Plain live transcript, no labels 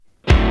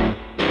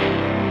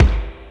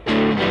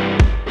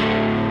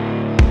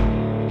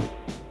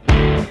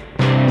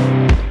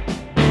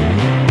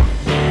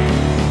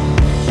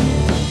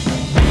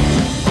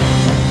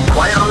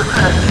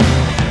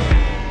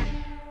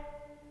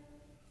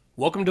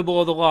Welcome to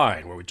Below the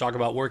Line, where we talk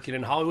about working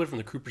in Hollywood from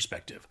the crew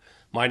perspective.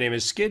 My name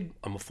is Skid.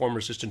 I'm a former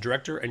assistant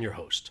director and your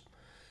host.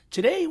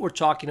 Today, we're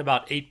talking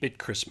about 8-Bit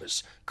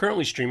Christmas,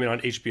 currently streaming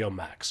on HBO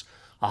Max,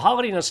 a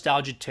holiday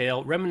nostalgia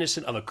tale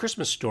reminiscent of A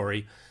Christmas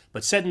Story,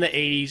 but set in the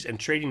 80s and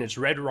trading its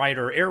Red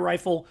Ryder air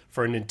rifle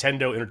for a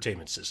Nintendo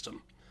Entertainment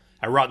System.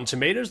 At Rotten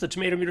Tomatoes, the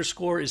tomato meter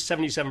score is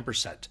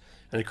 77%, and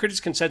the critics'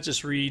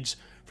 consensus reads,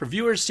 "For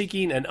viewers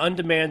seeking an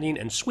undemanding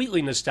and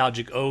sweetly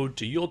nostalgic ode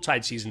to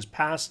Yuletide seasons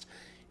past,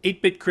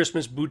 8-Bit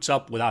Christmas boots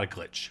up without a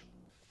glitch."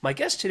 My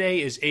guest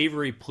today is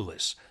Avery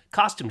Pluis,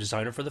 costume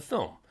designer for the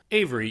film.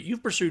 Avery,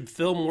 you've pursued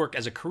film work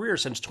as a career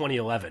since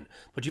 2011,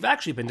 but you've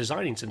actually been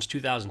designing since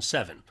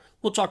 2007.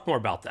 We'll talk more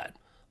about that.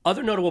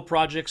 Other notable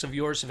projects of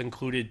yours have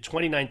included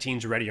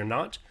 2019's Ready or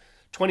Not,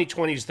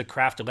 2020's The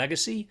Craft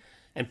Legacy,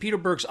 and Peter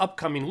Berg's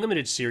upcoming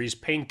limited series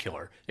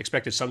Painkiller,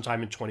 expected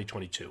sometime in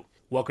 2022.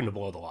 Welcome to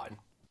Below the Line.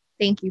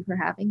 Thank you for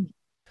having me.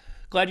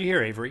 Glad you're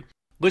here, Avery.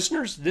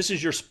 Listeners, this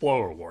is your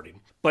spoiler warning.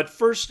 But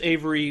first,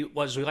 Avery,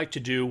 as we like to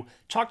do,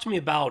 talk to me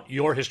about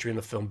your history in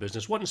the film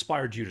business. What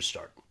inspired you to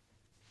start?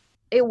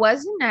 It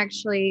wasn't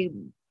actually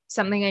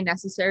something I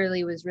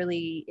necessarily was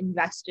really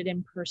invested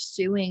in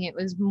pursuing. It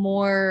was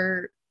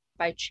more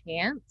by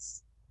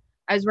chance.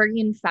 I was working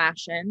in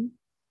fashion,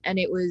 and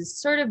it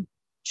was sort of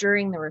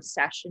during the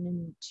recession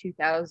in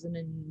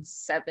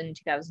 2007,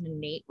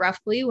 2008,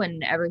 roughly,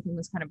 when everything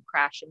was kind of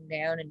crashing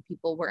down and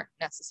people weren't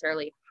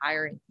necessarily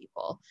hiring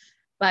people.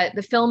 But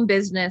the film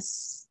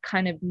business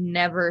kind of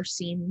never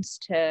seems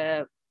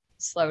to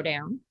slow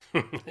down. I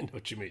know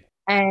what you mean.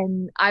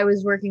 And I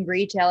was working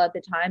retail at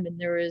the time, and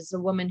there was a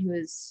woman who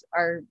was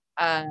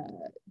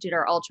did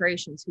our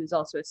alterations, who's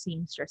also a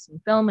seamstress in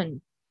film,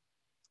 and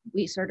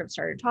we sort of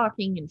started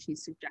talking, and she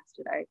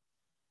suggested I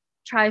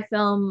try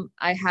film.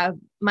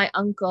 My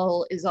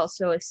uncle is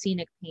also a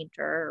scenic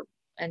painter,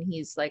 and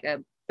he's like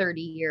a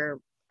 30-year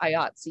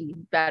IATSE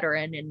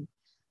veteran, and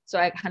so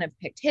I kind of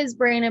picked his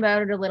brain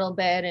about it a little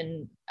bit.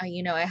 And,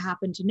 I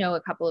happen to know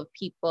a couple of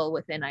people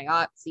within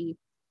IATSE.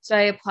 So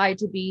I applied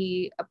to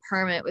be a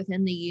permit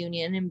within the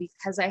union. And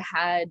because I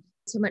had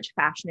so much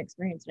fashion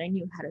experience and I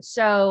knew how to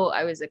sew,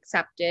 I was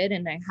accepted.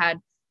 And I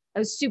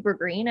was super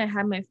green. I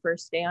had my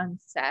first day on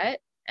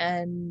set,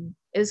 and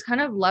it was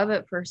kind of love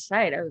at first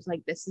sight. I was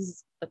like, this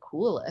is the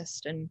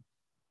coolest. And,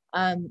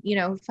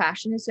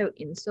 fashion is so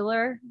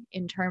insular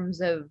in terms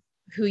of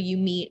who you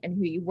meet and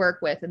who you work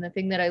with. And the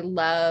thing that I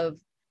love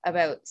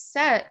about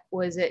set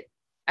was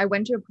I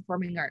went to a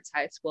performing arts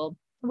high school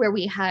where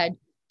we had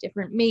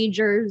different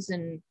majors,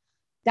 and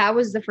that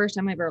was the first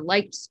time I ever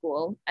liked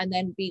school. And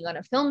then being on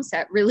a film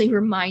set really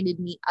reminded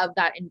me of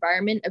that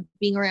environment of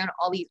being around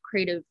all these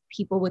creative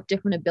people with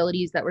different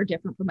abilities that were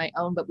different from my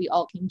own, but we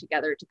all came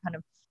together to kind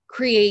of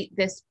create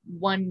this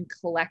one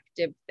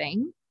collective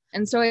thing.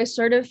 And so I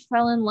sort of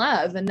fell in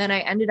love, and then I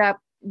ended up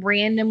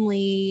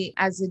randomly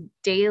as a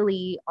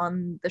daily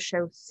on the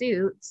show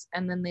Suits,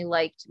 and then they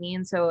liked me,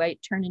 and so I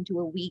turned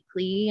into a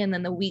weekly, and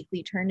then the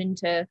weekly turned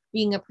into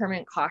being a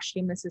permanent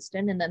costume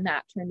assistant, and then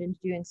that turned into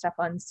doing stuff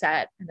on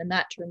set, and then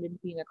that turned into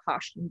being a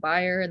costume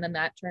buyer, and then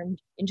that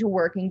turned into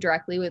working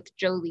directly with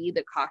Jolie,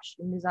 the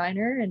costume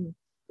designer. And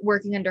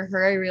working under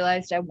her, I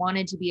realized I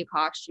wanted to be a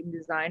costume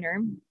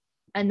designer.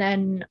 And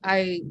then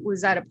I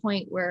was at a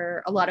point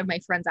where a lot of my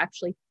friends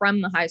actually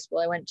from the high school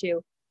I went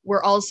to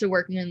were also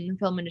working in the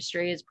film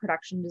industry as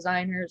production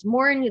designers,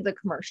 more into the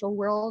commercial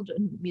world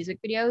and music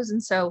videos.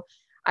 And so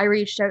I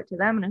reached out to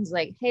them and I was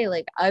like, hey,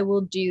 I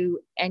will do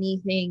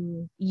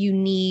anything you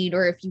need,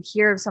 or if you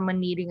hear of someone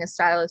needing a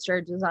stylist or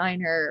a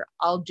designer,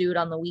 I'll do it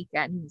on the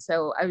weekend. And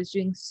so I was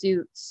doing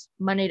Suits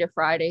Monday to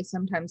Friday,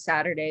 sometimes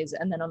Saturdays.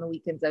 And then on the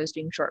weekends, I was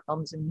doing short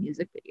films and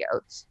music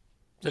videos.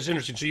 That's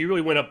interesting. So you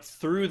really went up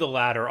through the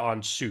ladder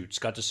on Suits,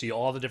 got to see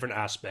all the different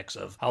aspects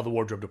of how the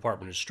wardrobe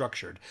department is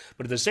structured.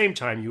 But at the same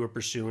time, you were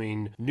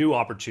pursuing new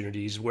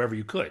opportunities wherever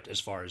you could, as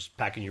far as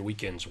packing your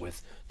weekends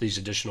with these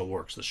additional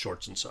works, the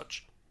shorts and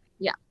such.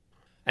 Yeah.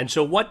 And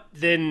so what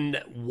then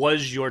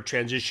was your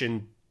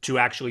transition to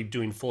actually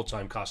doing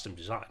full-time costume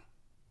design?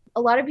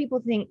 A lot of people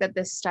think that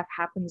this stuff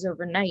happens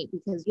overnight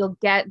because you'll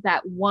get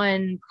that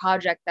one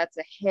project that's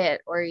a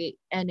hit,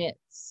 and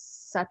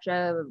it's such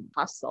a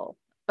hustle.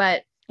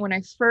 But when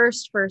I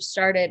first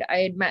started, I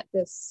had met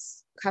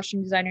this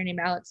costume designer named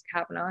Alex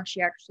Kavanaugh.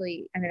 She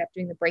actually ended up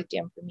doing the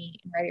breakdown for me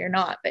in Ready or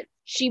Not, but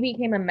she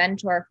became a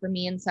mentor for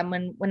me and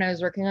someone when I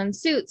was working on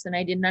Suits and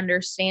I didn't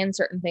understand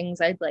certain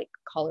things. I'd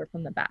call her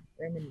from the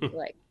bathroom and be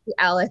like, hey,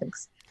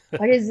 Alex,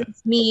 what does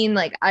this mean?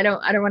 I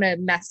don't want to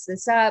mess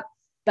this up.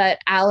 But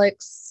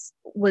Alex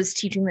was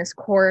teaching this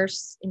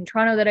course in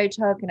Toronto that I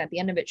took. And at the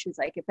end of it, she was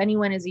like, if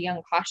anyone is a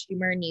young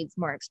costumer, needs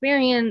more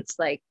experience,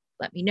 let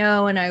me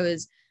know. And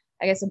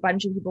I guess a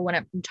bunch of people went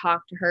up and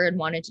talked to her and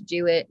wanted to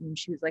do it. And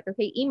she was like,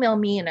 okay, email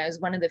me. And I was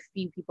one of the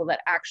few people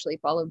that actually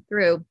followed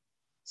through.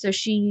 So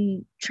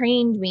she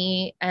trained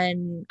me,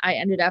 and I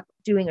ended up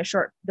doing the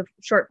short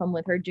film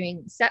with her,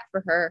 doing set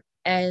for her.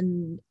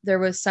 And there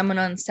was someone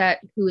on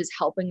set who was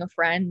helping a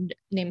friend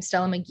named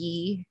Stella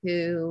McGee,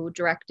 who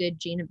directed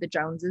Gene of the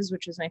Joneses,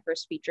 which was my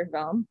first feature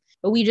film.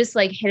 But we just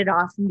like hit it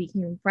off and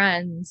became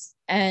friends.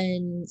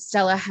 And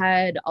Stella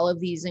had all of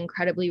these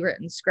incredibly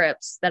written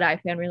scripts that I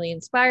found really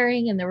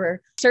inspiring. And there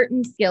were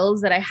certain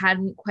skills that I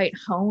hadn't quite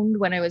honed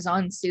when I was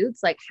on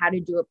Suits, like how to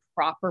do a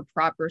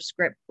proper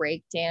script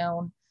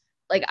breakdown.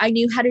 Like I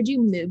knew how to do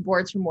mood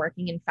boards from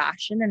working in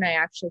fashion. And I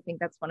actually think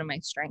that's one of my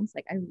strengths.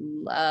 Like I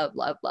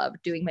love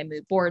doing my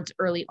mood boards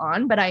early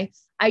on, but I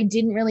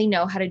didn't really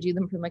know how to do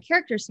them from a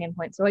character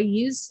standpoint. So I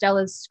used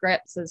Stella's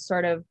scripts as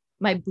sort of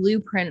my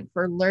blueprint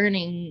for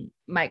learning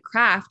my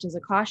craft as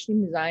a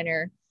costume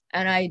designer.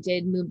 And I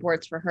did mood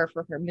boards for her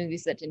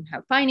movies that didn't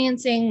have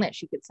financing that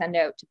she could send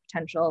out to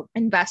potential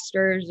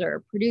investors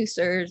or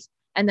producers.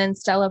 And then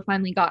Stella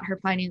finally got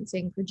her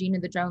financing for Gene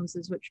of the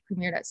Joneses, which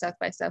premiered at South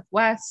by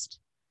Southwest.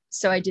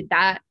 So I did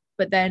that.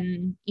 But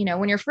then,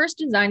 when you're first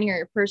designing or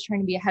you're first trying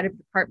to be a head of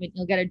department,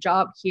 you'll get a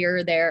job here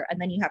or there. And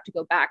then you have to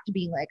go back to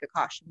being like a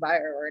costume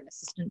buyer or an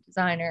assistant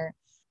designer.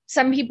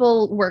 Some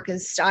people work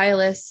as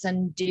stylists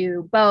and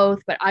do both,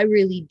 but I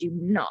really do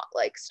not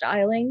like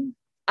styling.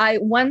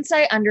 Once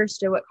I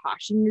understood what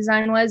costume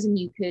design was and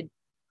you could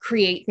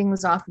create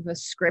things off of a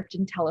script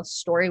and tell a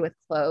story with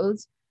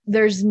clothes,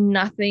 there's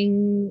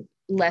nothing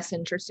less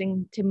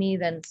interesting to me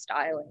than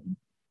styling.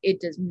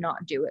 It does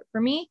not do it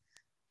for me.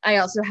 I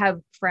also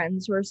have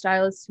friends who are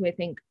stylists who I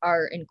think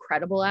are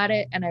incredible at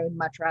it. And I would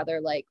much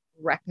rather like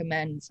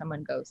recommend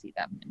someone go see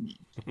them than me.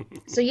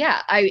 So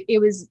yeah,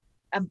 it was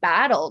a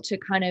battle to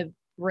kind of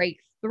break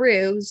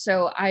through.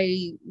 So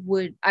I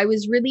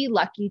was really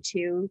lucky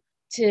to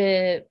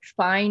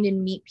find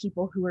and meet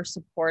people who were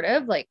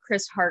supportive, like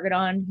Chris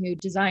Hargadon, who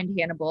designed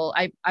Hannibal.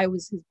 I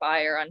was his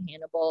buyer on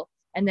Hannibal.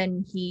 And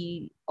then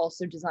he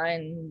also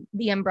designed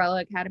the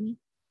Umbrella Academy.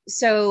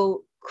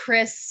 So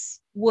Chris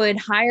would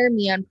hire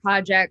me on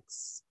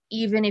projects,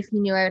 even if he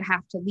knew I would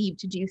have to leave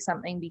to do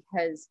something,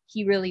 because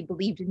he really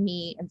believed in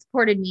me and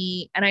supported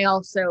me. And I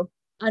also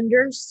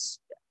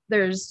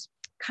there's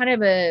kind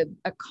of a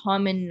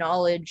common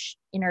knowledge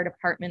in our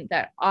department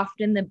that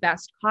often the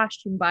best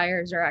costume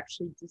buyers are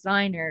actually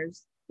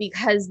designers,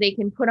 because they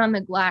can put on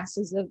the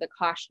glasses of the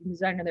costume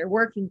designer they're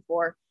working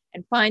for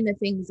and find the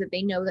things that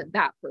they know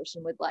that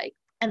person would like.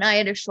 And I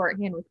had a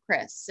shorthand with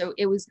Chris. So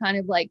it was kind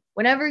of like,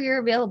 whenever you're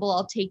available,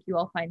 I'll take you,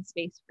 I'll find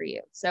space for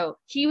you. So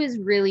he was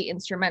really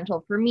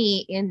instrumental for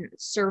me in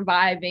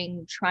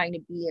surviving trying to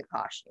be a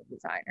costume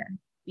designer,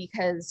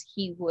 because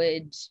he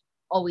would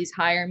always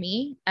hire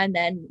me. And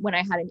then when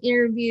I had an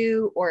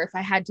interview, or if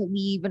I had to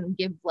leave and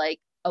give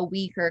like a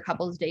week or a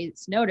couple of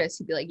days notice,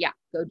 he'd be like, yeah,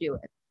 go do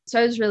it. So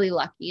I was really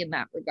lucky in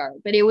that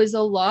regard, but it was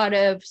a lot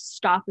of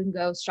stop and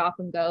go.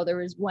 There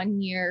was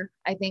one year,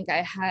 I think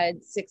I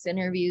had 6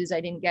 interviews. I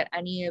didn't get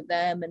any of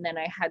them. And then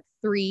I had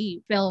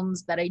 3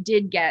 films that I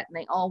did get, and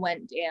they all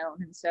went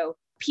down. And so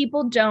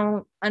people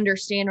don't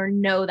understand or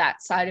know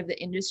that side of the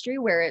industry,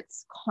 where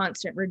it's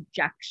constant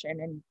rejection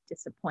and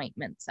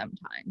disappointment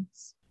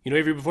sometimes.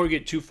 Avery, before we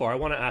get too far, I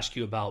want to ask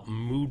you about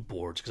mood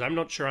boards, because I'm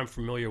not sure I'm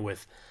familiar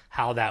with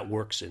how that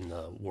works in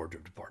the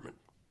wardrobe department.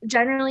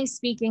 Generally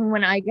speaking,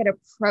 when I get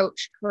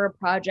approached for a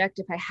project,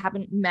 if I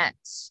haven't met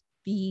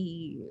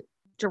the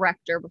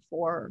director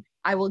before,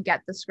 I will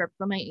get the script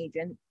from my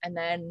agent, and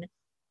then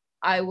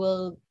I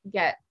will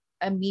get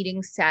a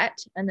meeting set,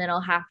 and then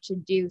I'll have to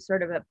do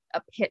sort of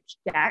a pitch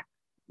deck,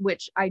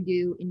 which I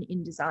do in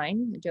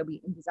InDesign,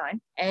 Adobe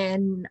InDesign.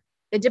 And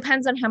it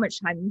depends on how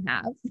much time you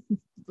have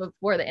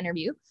before the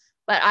interview,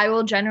 but I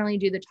will generally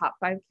do the top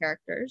 5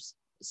 characters.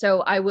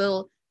 So I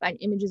will find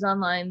images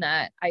online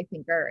that I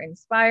think are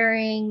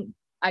inspiring,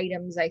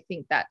 items I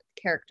think that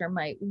character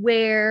might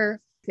wear.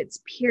 If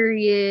it's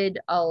period,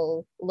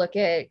 I'll look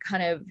at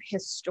kind of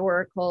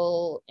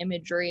historical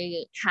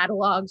imagery,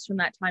 catalogs from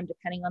that time,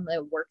 depending on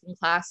the working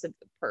class of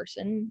the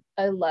person.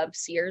 I love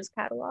Sears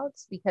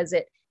catalogs because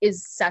it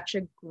is such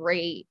a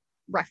great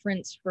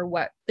reference for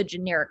what the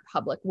generic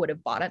public would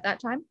have bought at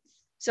that time.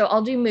 So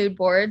I'll do mood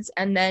boards,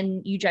 and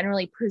then you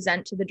generally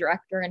present to the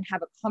director and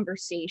have a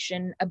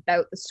conversation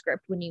about the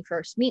script when you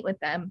first meet with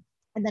them.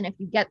 And then if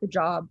you get the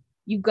job,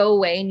 you go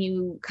away and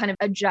you kind of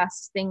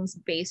adjust things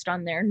based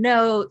on their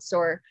notes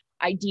or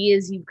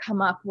ideas you've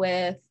come up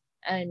with.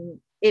 And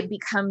it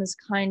becomes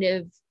kind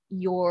of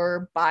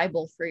your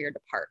Bible for your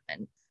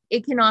department.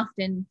 It can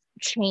often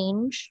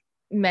change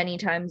many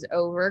times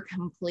over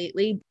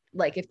completely.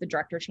 Like if the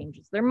director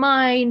changes their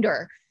mind,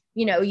 or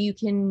you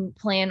can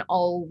plan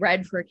all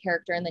red for a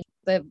character and then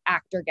the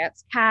actor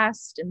gets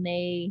cast and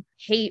they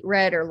hate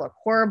red or look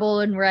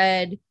horrible in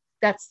red.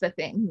 That's the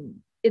thing.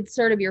 It's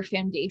sort of your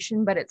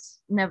foundation, but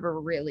it's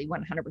never really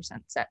 100%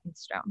 set in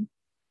stone.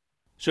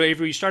 So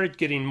Avery, you started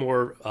getting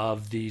more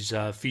of these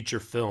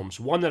feature films.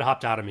 One that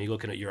hopped out at me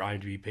looking at your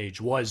IMDb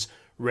page was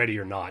Ready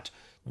or Not.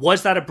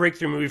 Was that a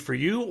breakthrough movie for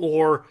you,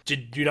 or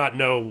did you not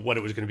know what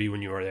it was going to be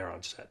when you were there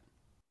on set?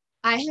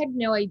 I had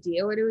no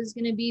idea what it was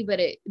going to be, but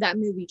that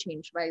movie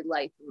changed my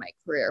life and my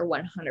career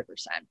 100%.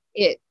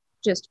 It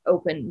just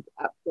opened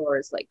up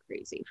doors like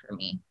crazy for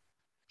me.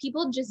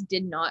 People just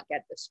did not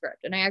get the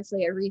script. And I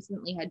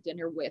recently had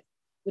dinner with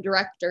the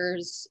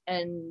directors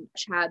and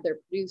Chad, their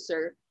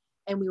producer,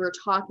 and we were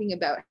talking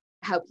about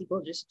how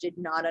people just did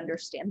not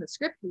understand the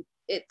script.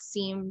 It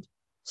seemed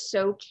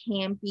so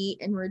campy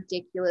and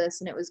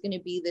ridiculous, and it was going to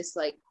be this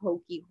like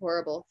hokey,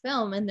 horrible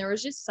film. And there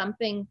was just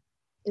something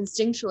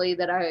instinctually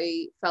that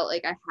I felt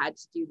like I had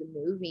to do the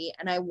movie,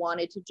 and I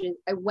went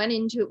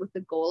into it with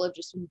the goal of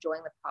just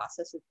enjoying the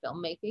process of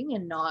filmmaking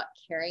and not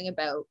caring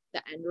about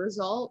the end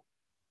result.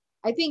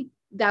 I think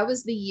that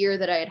was the year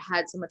that I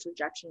had so much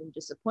rejection and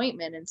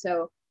disappointment, and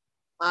so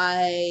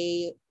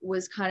I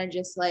was kind of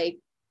just like,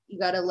 you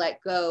got to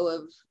let go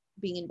of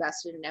being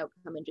invested in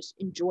outcome and just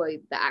enjoy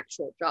the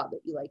actual job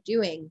that you like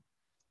doing.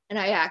 And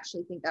I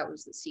actually think that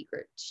was the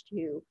secret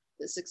to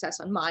the success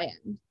on my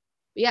end.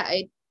 But yeah,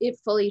 it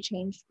fully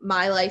changed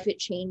my life. It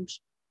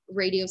changed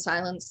Radio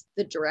Silence,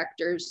 the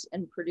directors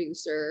and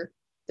producer,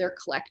 their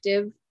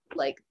collective.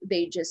 Like,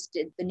 they just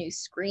did the new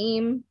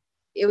Scream.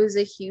 It was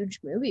a huge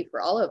movie for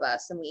all of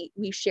us, and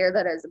we share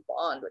that as a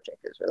bond, which I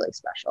think is really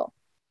special.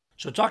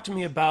 So talk to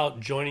me about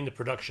joining the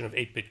production of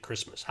 8-Bit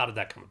Christmas. How did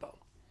that come about?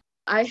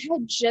 I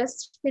had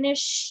just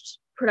finished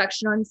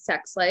production on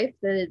Sex Life,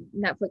 the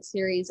Netflix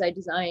series I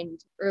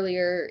designed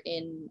earlier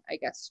in, I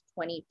guess,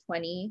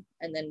 2020,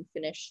 and then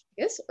finished,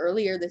 I guess,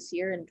 earlier this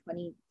year in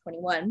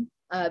 2021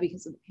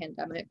 because of the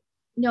pandemic.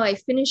 No, I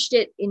finished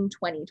it in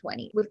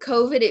 2020. With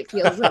COVID, it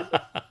feels like.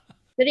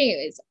 But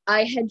anyways,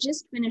 I had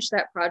just finished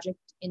that project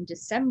in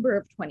December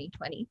of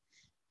 2020.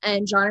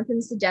 And Jonathan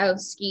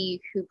Sadowski,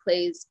 who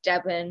plays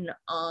Devin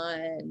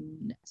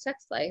on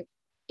Sex Life,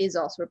 is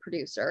also a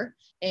producer,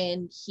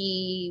 and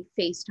he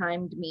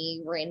FaceTimed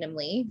me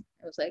randomly.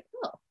 I was like,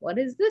 oh, what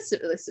is this?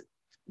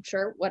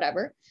 Sure,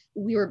 whatever.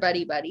 We were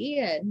buddy,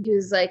 and he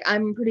was like,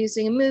 I'm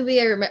producing a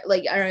movie. I don't know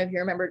if you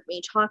remembered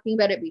me talking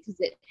about it, because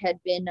it had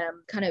been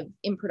kind of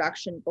in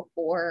production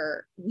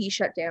before we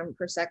shut down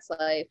for Sex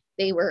Life.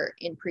 They were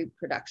in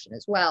pre-production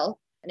as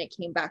well, and it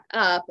came back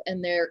up,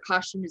 and their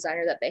costume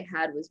designer that they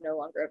had was no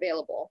longer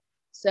available.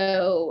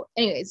 So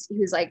anyways, he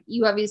was like,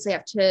 you obviously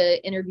have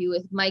to interview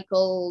with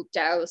Michael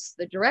Dowse,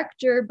 the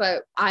director,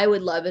 but I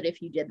would love it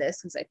if you did this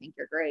because I think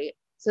you're great.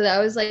 So that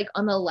was like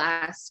on the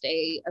last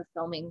day of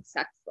filming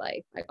Sex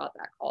Life, I got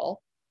that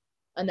call.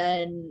 And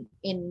then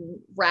in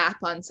wrap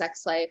on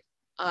Sex Life,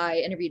 I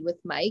interviewed with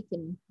Mike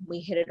and we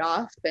hit it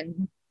off.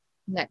 And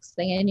next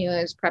thing I knew,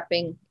 I was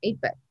prepping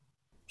 8-Bit.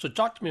 So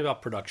talk to me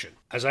about production.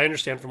 As I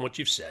understand from what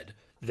you've said,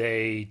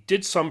 they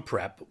did some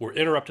prep, were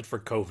interrupted for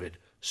COVID,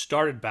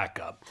 started back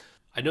up.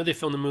 I know they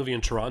filmed the movie in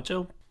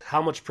Toronto.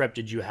 How much prep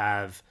did you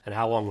have, and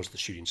how long was the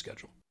shooting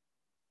schedule?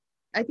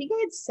 I think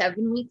I had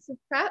 7 weeks of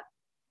prep,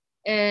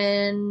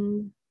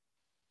 and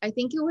I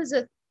think it was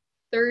a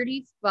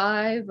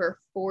 35 or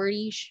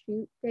 40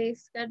 shoot day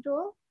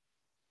schedule.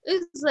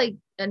 It was like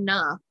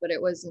enough, but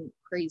it wasn't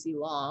crazy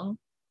long.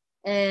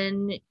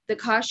 And the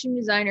costume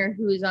designer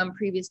who was on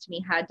previous to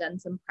me had done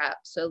some prep.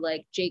 So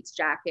like Jake's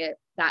jacket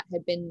that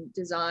had been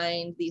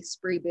designed, these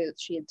spree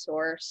boots she had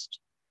sourced.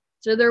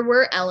 So there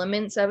were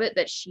elements of it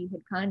that she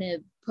had kind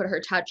of put her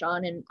touch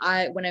on. And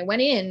when I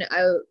went in,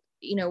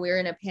 we were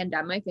in a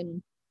pandemic,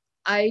 and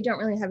I don't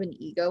really have an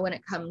ego when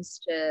it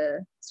comes to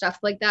stuff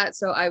like that.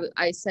 So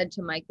I said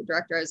to Mike, the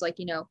director, I was like,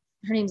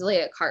 her name's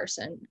Leah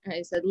Carson. And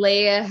I said,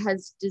 Leah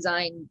has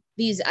designed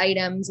these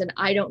items, and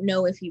I don't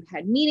know if you've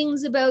had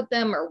meetings about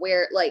them or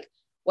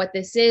what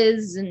this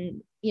is.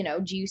 And,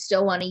 do you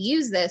still want to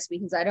use this?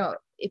 Because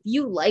if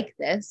you like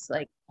this,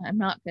 I'm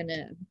not going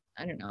to,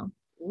 I don't know,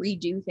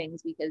 redo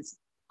things because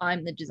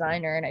I'm the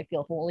designer and I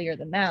feel holier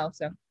than thou.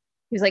 So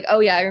he was like, oh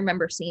yeah, I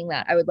remember seeing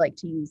that. I would like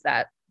to use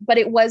that. But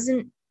it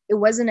wasn't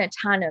a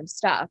ton of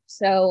stuff.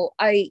 So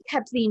I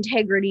kept the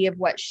integrity of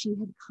what she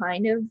had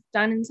kind of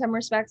done in some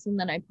respects. And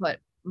then I put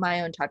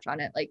my own touch on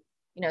it.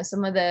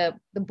 Some of the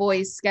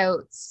Boy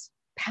Scouts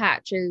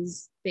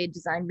patches, they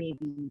designed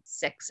maybe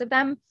 6 of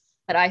them,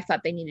 but I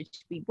thought they needed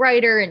to be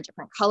brighter and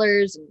different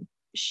colors. And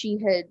she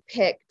had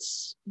picked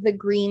the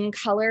green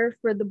color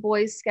for the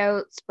Boy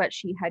Scouts, but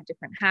she had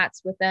different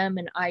hats with them.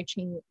 And I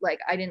changed,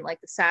 I didn't like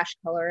the sash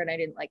color and I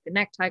didn't like the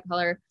necktie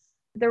color.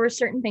 There were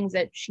certain things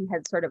that she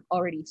had sort of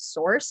already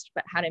sourced,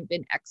 but hadn't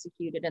been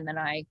executed. And then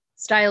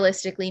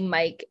stylistically,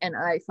 Mike and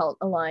I felt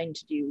aligned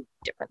to do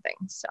different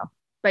things. So,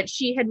 but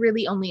she had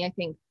really only, I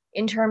think,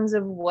 in terms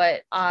of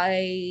what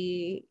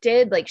I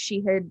did,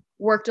 she had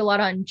worked a lot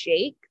on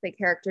Jake, the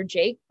character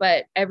Jake,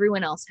 but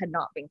everyone else had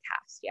not been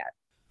cast yet.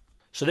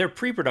 So their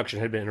pre-production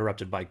had been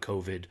interrupted by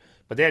COVID,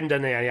 but they hadn't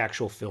done any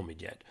actual filming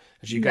yet.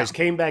 And so you guys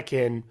came back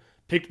in,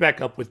 picked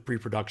back up with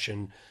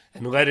pre-production,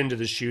 and led into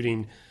the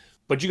shooting.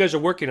 But you guys are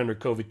working under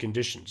COVID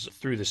conditions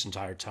through this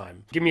entire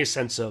time. Give me a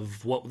sense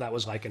of what that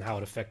was like and how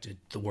it affected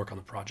the work on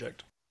the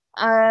project.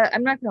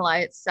 I'm not going to lie,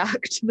 it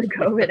sucked, the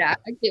COVID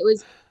act. It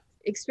was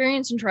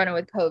experience in Toronto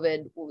with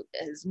COVID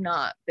has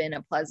not been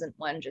a pleasant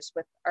one, just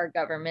with our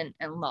government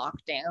and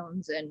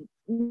lockdowns and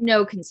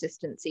no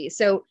consistency.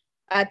 So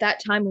at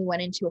that time we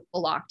went into a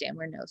full lockdown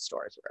where no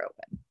stores were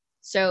open.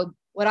 So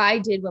what I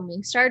did when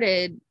we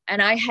started,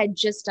 and I had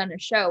just done a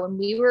show, and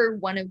we were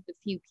one of the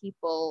few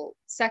people,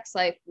 Sex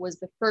Life was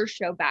the first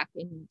show back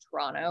in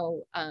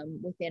Toronto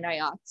within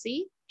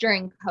IATSE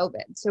during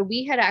COVID. So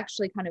we had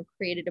actually kind of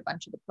created a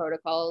bunch of the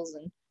protocols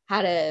and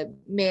how to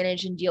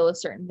manage and deal with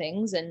certain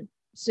things. And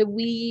so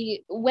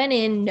we went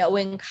in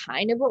knowing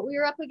kind of what we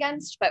were up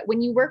against. But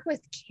when you work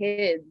with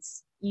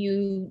kids,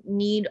 you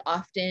need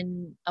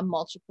often a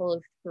multiple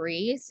of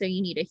 3. So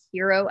you need a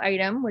hero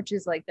item, which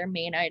is like their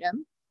main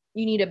item.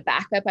 You need a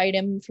backup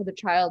item for the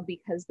child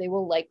because they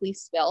will likely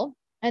spill.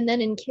 And then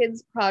in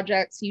kids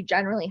projects, you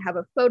generally have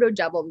a photo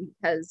double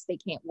because they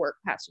can't work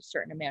past a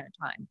certain amount of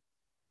time.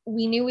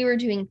 We knew we were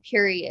doing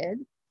period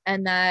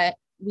and that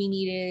we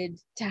needed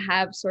to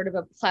have sort of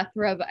a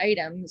plethora of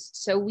items.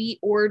 So we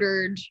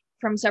ordered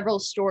from several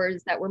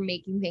stores that were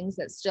making things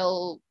that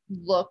still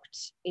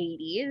looked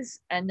 80s.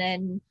 And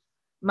then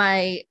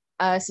my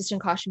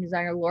assistant costume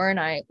designer, Laura, and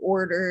I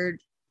ordered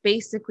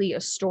basically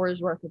a store's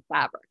worth of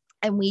fabric.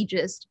 And we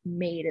just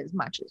made as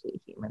much as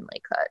we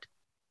humanly could,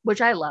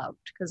 which I loved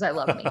because I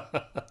love me.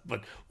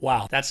 But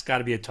wow, that's got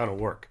to be a ton of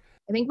work.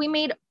 I think we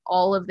made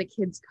all of the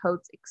kids'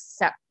 coats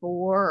except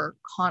for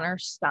Connor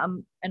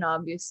Stump and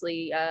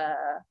obviously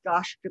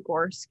Josh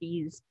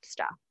Jagorsky's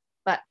stuff.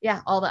 But yeah,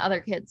 all the other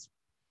kids.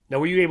 Now,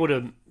 were you able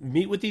to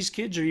meet with these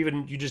kids, or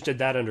even you just did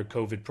that under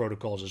COVID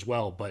protocols as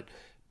well, but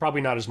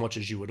probably not as much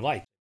as you would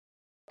like?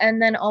 And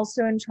then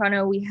also in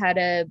Toronto, we had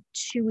a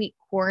 2-week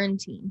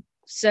quarantine.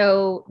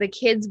 So the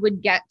kids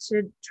would get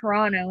to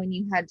Toronto and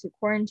you had to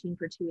quarantine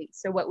for 2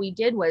 weeks. So what we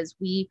did was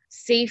we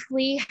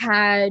safely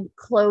had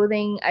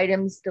clothing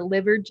items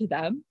delivered to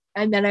them.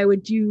 And then I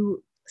would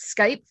do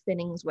Skype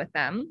fittings with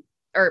them,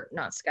 or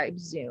not Skype,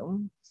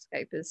 Zoom.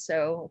 Skype is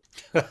so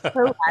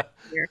bad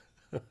here.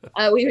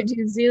 We would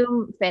do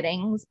Zoom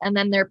fittings, and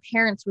then their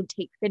parents would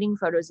take fitting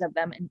photos of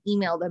them and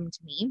email them to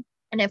me.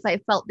 And if I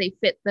felt they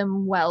fit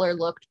them well or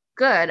looked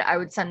good, I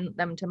would send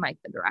them to Mike,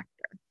 the director.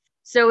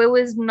 So it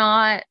was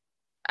not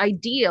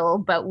ideal,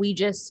 but we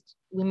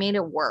made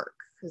it work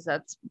because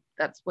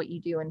that's what you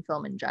do in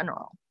film in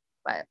general.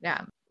 But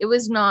yeah, it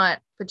was not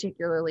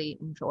particularly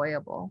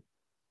enjoyable.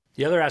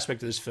 The other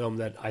aspect of this film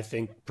that I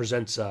think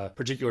presents a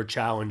particular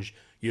challenge,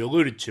 you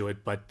alluded to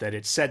it, but that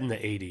it's set in the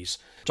 80s.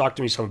 Talk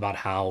to me some about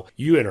how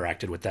you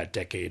interacted with that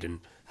decade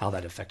and how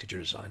that affected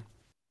your design.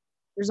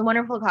 There's a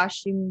wonderful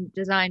costume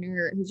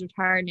designer who's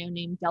retired now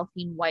named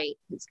Delphine White,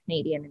 who's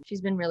Canadian, and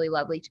she's been really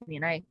lovely to me.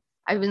 And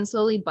I've been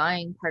slowly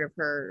buying part of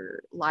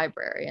her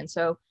library. And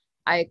so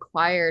I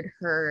acquired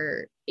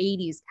her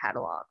 80s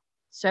catalog.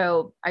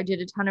 So I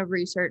did a ton of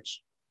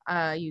research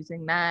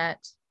using that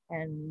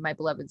and my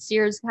beloved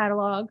Sears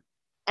catalog.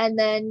 And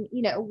then,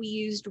 we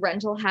used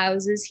rental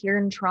houses here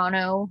in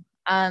Toronto.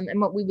 And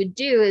what we would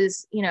do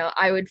is,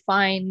 I would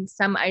find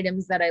some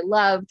items that I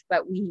loved,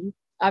 but we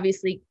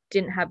obviously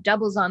didn't have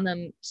doubles on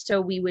them.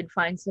 So we would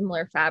find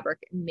similar fabric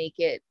and make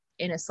it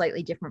in a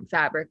slightly different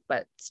fabric,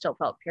 but still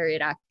felt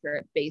period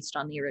accurate based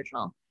on the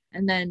original.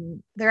 And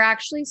then there are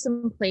actually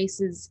some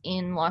places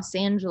in Los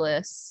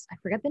Angeles, I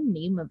forget the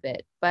name of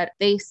it, but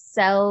they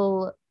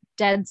sell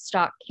dead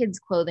stock kids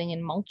clothing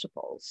in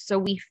multiples. So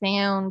we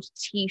found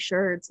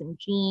t-shirts and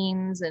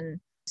jeans and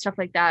stuff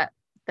like that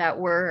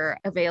were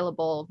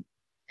available.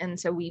 And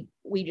so we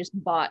just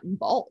bought in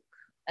bulk.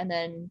 And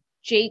then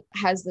Jake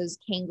has those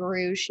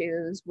kangaroo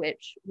shoes,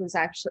 which was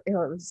actually, it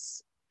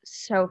was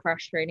so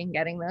frustrating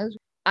getting those.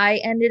 I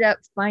ended up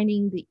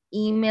finding the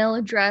email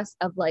address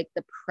of like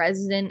the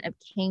president of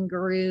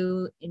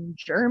Kangaroo in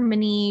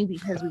Germany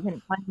because we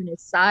couldn't find him in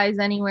his size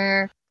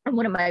anywhere. And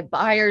one of my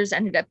buyers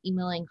ended up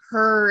emailing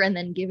her and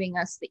then giving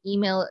us the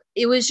email.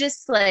 It was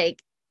just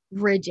like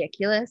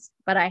ridiculous,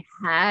 but I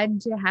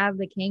had to have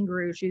the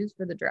kangaroo shoes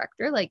for the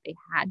director. Like they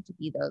had to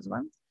be those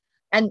ones.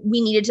 And we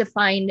needed to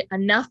find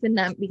enough in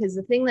them because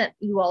the thing that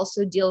you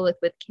also deal with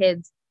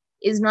kids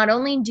is not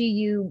only do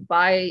you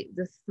buy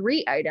the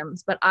 3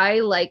 items, but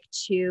I like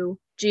to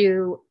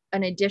do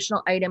an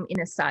additional item in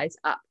a size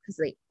up because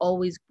they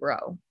always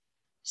grow.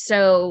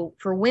 So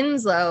for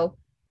Winslow,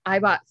 I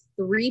bought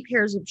 3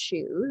 pairs of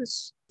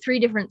shoes, 3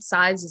 different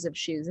sizes of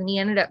shoes, and he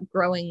ended up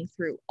growing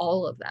through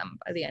all of them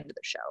by the end of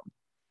the show.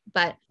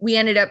 But we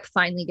ended up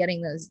finally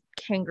getting those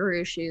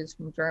kangaroo shoes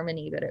from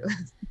Germany, but it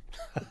was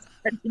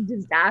such a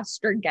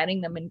disaster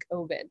getting them in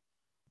COVID.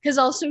 Because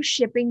also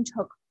shipping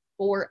took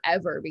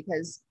forever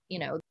because,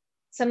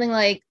 something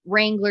like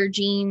Wrangler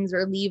jeans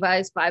or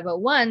Levi's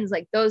 501s,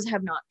 like those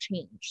have not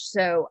changed.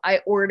 So I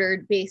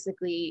ordered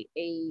basically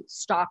a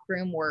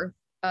stockroom worth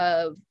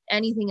of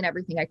anything and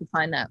everything I could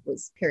find that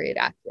was period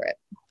accurate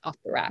off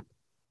the rack.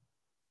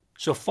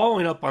 So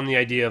following up on the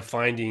idea of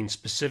finding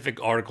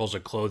specific articles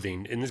of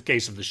clothing, in this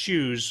case of the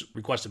shoes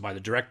requested by the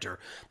director,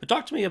 but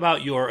talk to me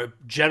about your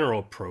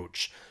general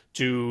approach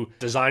to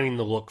designing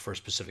the look for a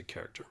specific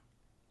character.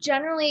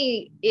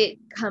 Generally, it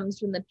comes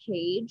from the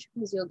page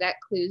because you'll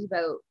get clues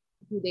about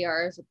who they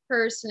are as a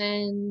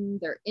person,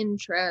 their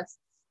interests,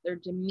 their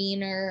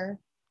demeanor.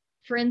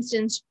 For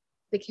instance,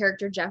 the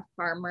character Jeff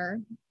Farmer,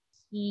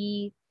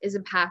 he is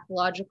a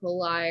pathological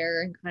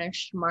liar and kind of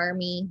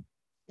schmarmy.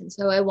 And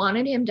so I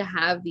wanted him to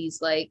have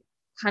these like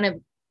kind of,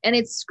 and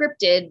it's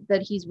scripted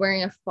that he's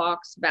wearing a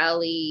Fox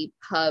Valley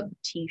pub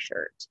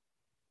t-shirt.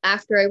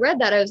 After I read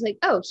that, I was like,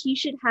 oh, he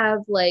should have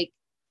like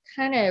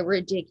kind of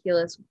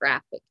ridiculous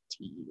graphic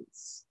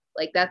tees.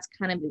 Like that's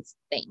kind of his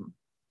thing.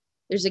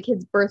 There's a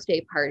kid's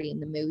birthday party in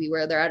the movie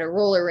where they're at a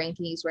roller rink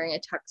and he's wearing a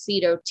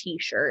tuxedo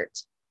t-shirt.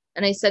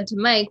 And I said to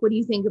Mike, what do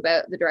you think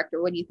about the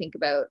director? What do you think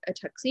about a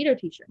tuxedo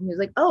t-shirt? And he was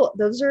like, oh,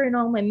 those are in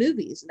all my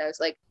movies. And I was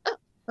like, oh,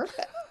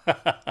 perfect.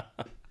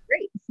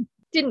 Great.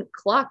 Didn't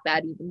clock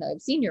that even though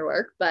I've seen your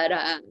work, but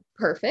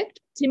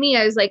perfect. To me,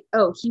 I was like,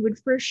 oh, he would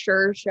for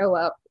sure show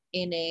up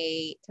in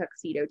a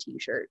tuxedo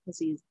t-shirt because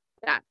he's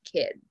that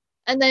kid.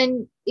 And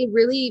then it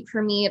really,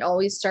 for me, it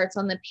always starts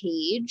on the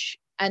page.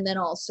 And then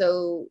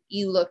also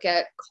you look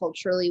at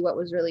culturally what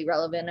was really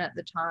relevant at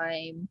the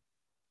time.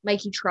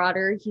 Mikey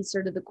Trotter, he's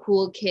sort of the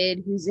cool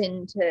kid who's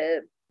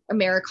into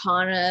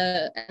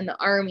Americana and the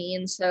army.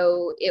 And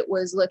so it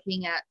was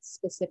looking at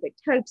specific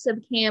types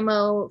of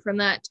camo from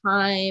that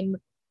time,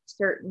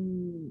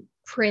 certain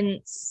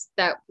prints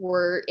that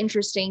were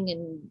interesting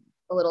and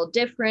a little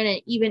different.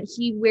 And even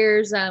he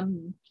wears,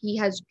 he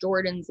has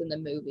Jordans in the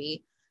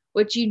movie,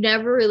 which you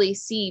never really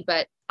see,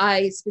 but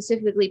I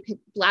specifically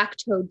picked black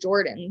toe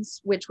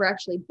Jordans, which were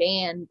actually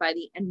banned by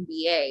the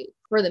NBA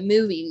for the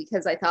movie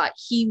because I thought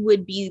he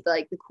would be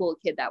like the cool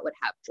kid that would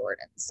have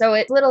Jordans. So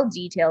it's little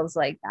details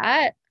like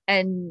that.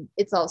 And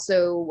it's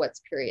also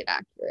what's period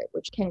accurate,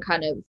 which can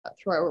kind of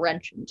throw a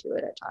wrench into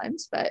it at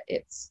times, but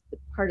it's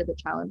part of the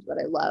challenge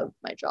that I love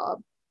my job.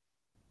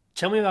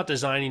 Tell me about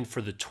designing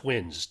for the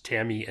twins,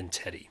 Tammy and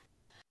Teddy.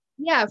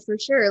 Yeah, for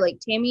sure. Like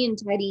Tammy and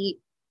Teddy,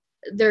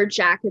 their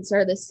jackets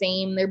are the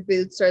same, their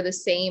boots are the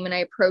same. And I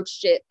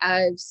approached it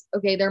as,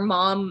 okay, their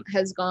mom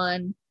has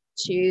gone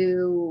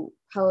to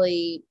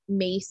probably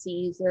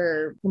Macy's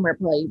or somewhere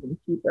probably even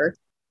cheaper.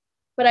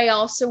 But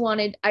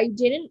I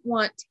didn't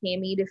want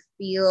Tammy to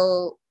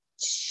feel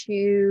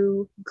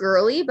too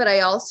girly, but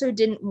I also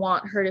didn't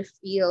want her to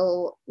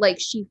feel like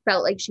she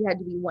felt like she had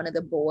to be one of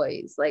the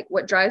boys. Like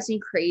what drives me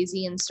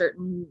crazy in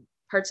certain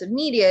parts of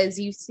media is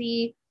you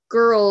see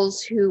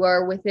girls who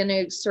are within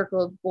a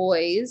circle of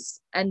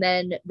boys and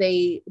then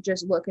they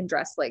just look and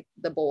dress like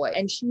the boy.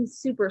 And she's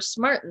super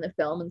smart in the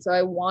film. And so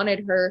I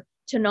wanted her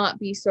to not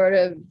be sort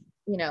of,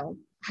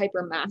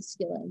 hyper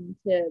masculine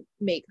to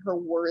make her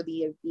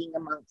worthy of being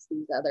amongst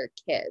these other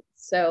kids.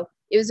 So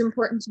it was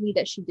important to me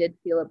that she did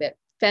feel a bit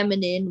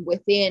feminine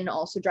within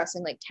also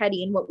dressing like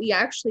Teddy. And what we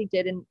actually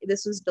did, and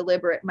this was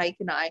deliberate, Mike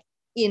and I,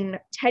 in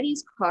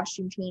Teddy's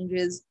costume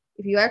changes,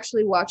 if you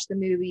actually watch the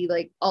movie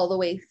like all the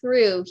way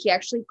through, he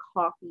actually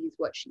copies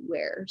what she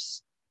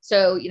wears.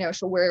 So,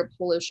 she'll wear a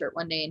polo shirt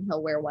one day and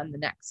he'll wear one the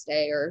next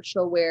day, or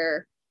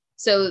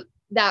so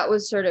that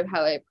was sort of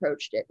how I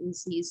approached it. And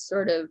he's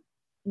sort of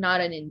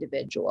not an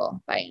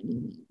individual by any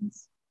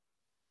means.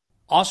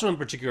 Also in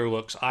particular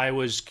looks, I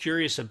was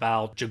curious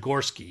about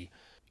Jagorsky.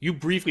 You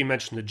briefly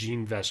mentioned the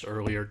jean vest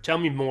earlier. Tell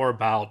me more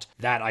about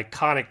that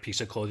iconic piece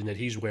of clothing that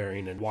he's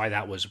wearing and why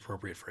that was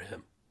appropriate for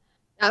him.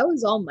 That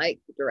was all Mike,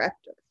 the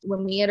director.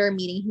 When we had our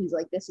meeting, he was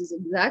like, this is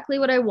exactly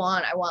what I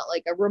want. I want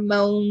like a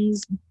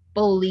Ramones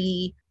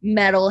bully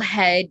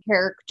metalhead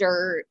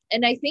character.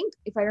 And I think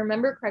if I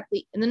remember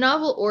correctly, in the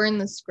novel or in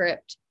the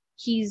script,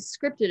 he's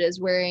scripted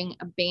as wearing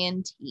a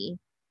band tee.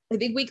 I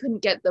think we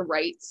couldn't get the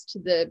rights to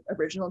the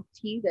original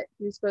tee that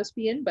he was supposed to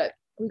be in, but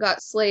we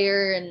got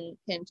Slayer and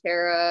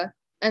Pantera.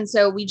 And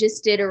so we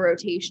just did a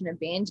rotation of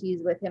band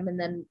tees with him and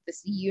then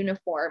this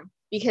uniform.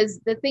 Because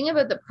the thing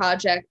about the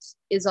project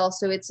is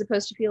also it's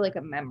supposed to feel like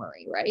a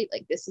memory, right?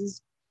 Like this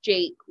is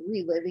Jake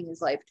reliving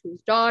his life to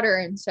his daughter.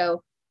 And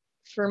so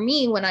for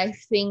me, when I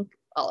think,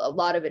 a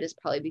lot of it is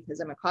probably because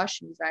I'm a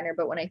costume designer,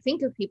 but when I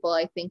think of people,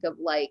 I think of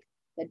like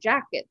the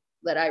jacket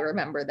that I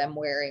remember them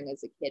wearing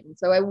as a kid. And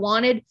so I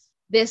wanted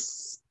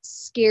this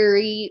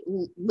scary,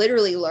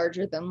 literally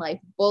larger than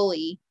life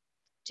bully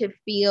to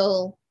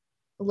feel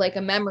like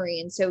a memory.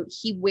 And so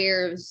he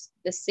wears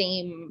the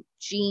same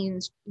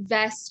jeans,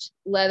 vest,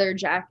 leather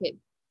jacket,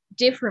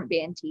 different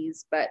band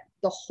tees, but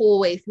the whole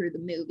way through the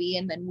movie.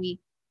 And then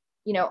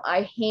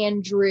I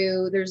hand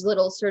drew, there's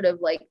little sort of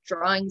like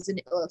drawings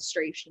and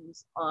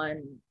illustrations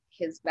on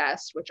his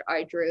vest, which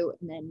I drew.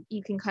 And then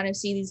you can kind of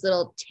see these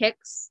little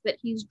ticks that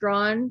he's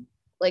drawn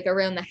like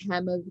around the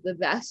hem of the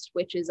vest,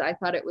 which is, I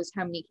thought it was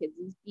how many kids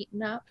he's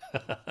beaten up.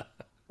 But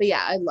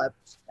yeah, I loved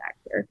that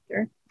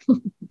character.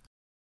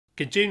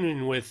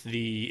 Continuing with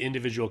the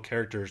individual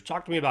characters,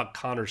 talk to me about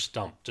Connor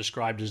Stump,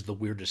 described as the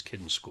weirdest kid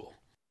in school.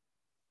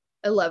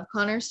 I love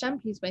Connor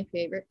Stump. He's my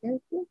favorite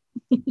character.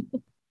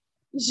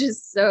 He's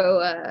just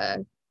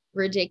so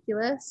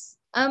ridiculous.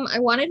 I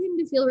wanted him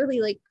to feel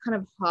really like kind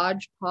of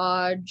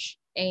hodgepodge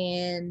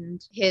and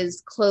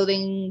his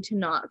clothing to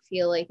not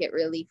feel like it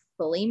really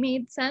fully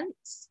made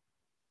sense.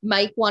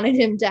 Mike wanted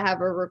him to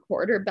have a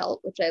recorder belt,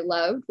 which I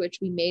loved, which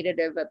we made it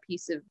of a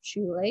piece of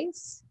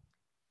shoelace.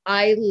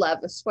 I love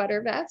a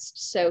sweater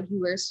vest. So he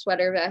wears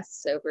sweater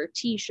vests over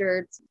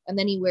t-shirts. And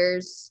then he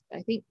wears,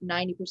 I think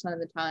 90% of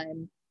the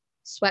time,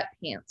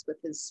 sweatpants with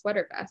his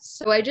sweater vest.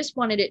 So I just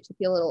wanted it to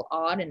feel a little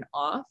odd and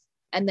off.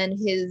 And then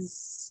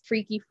his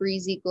freaky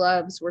freezy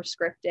gloves were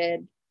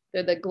scripted.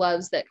 They're the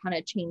gloves that kind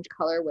of change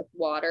color with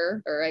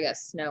water, or I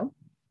guess snow.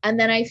 And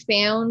then I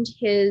found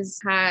his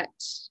hat,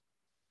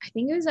 I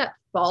think it was at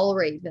Fall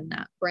Raven,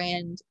 that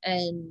brand.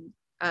 And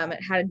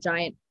it had a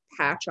giant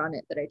patch on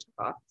it that I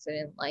took off because I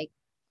didn't like.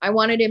 I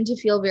wanted him to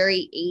feel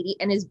very 80,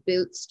 and his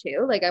boots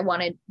too. Like I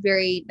wanted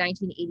very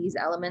 1980s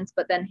elements,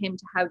 but then him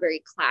to have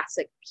very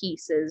classic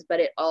pieces, but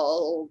it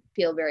all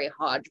feel very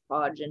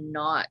hodgepodge and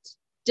not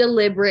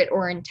deliberate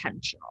or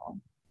intentional.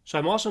 So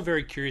I'm also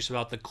very curious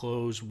about the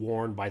clothes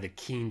worn by the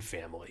Keene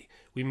family.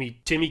 We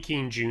meet Timmy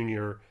Keene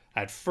Jr.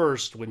 at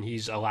first when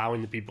he's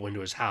allowing the people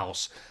into his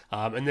house.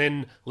 And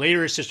then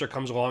later his sister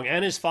comes along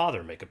and his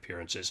father make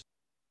appearances.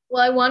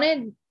 Well, I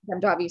wanted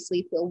them to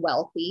obviously feel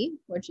wealthy,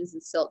 which is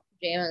the silk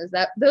pajamas.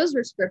 That those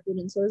were scripted,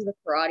 and so is the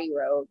karate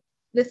robe.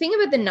 The thing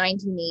about the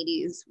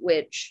 1980s,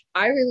 which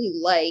I really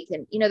like,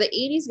 and the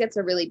 80s gets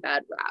a really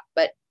bad rap,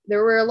 but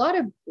there were a lot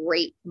of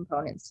great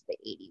components to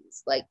the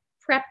 80s, like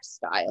prep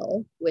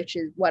style, which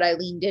is what I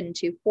leaned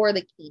into for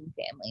the Keene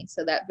family.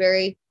 So that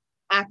very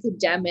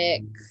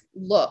academic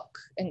look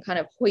and kind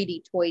of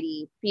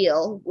hoity-toity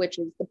feel, which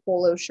is the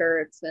polo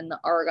shirts and the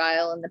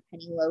Argyle and the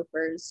penny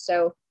loafers.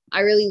 So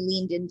I really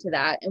leaned into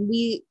that. And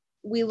we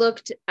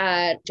looked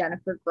at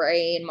Jennifer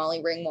Grey and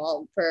Molly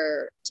Ringwald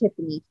for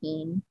Tiffany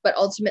Keene, but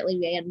ultimately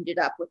we ended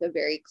up with a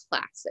very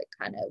classic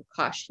kind of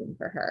costume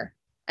for her.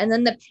 And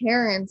then the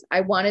parents,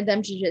 I wanted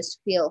them to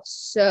just feel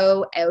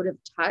so out of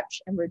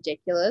touch and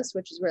ridiculous,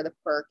 which is where the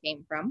fur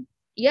came from.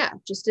 Yeah,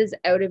 just as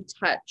out of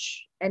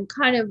touch and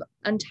kind of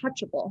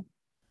untouchable.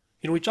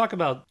 We talk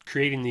about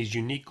creating these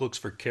unique looks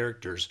for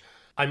characters.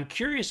 I'm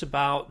curious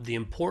about the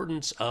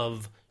importance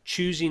of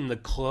choosing the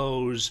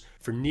clothes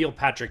for Neil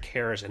Patrick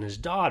Harris and his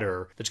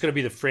daughter that's going to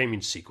be the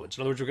framing sequence.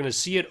 In other words, we're going to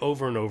see it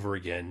over and over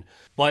again,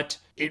 but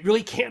it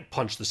really can't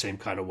punch the same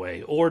kind of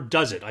way, or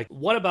does it? Like,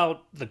 what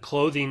about the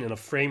clothing in a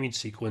framing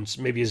sequence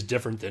maybe is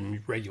different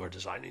than regular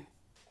designing?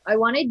 I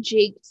wanted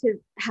Jake to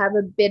have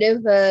a bit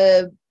of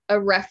a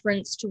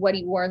reference to what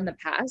he wore in the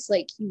past.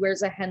 Like he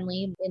wears a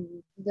Henley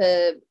in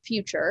the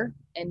future,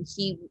 and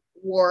he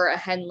wore a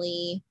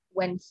Henley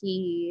when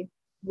he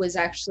was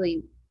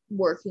actually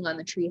working on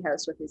the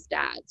treehouse with his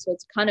dad. So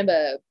it's kind of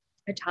a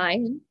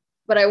tie-in,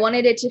 but I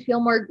wanted it to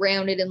feel more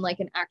grounded in like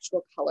an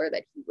actual color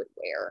that he would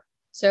wear.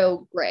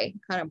 So gray,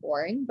 kind of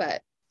boring,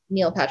 but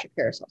Neil Patrick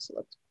Harris also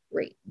looked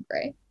great in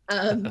gray.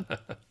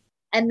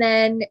 And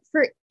then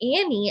for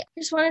Annie, I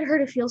just wanted her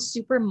to feel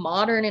super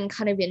modern and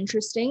kind of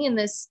interesting in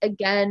this,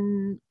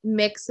 again,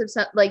 mix of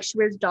some, like she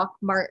wears Doc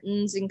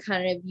Martens and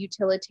kind of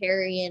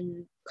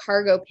utilitarian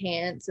cargo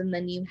pants. And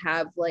then you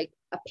have like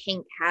a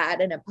pink hat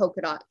and a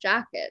polka dot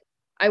jacket.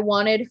 I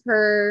wanted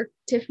her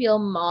to feel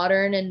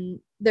modern, and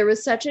there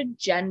was such a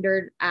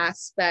gendered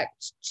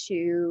aspect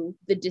to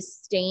the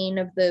disdain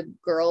of the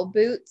girl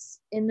boots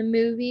in the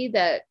movie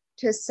that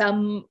to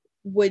some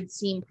would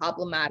seem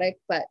problematic,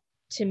 but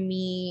to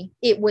me,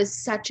 it was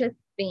such a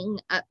thing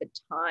at the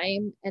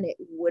time, and it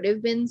would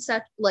have been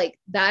such, like,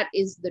 that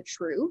is the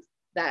truth,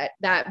 that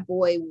that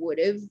boy would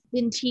have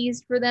been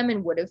teased for them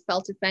and would have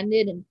felt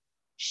offended. And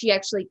she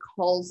actually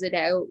calls it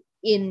out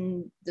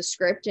in the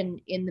script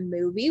and in the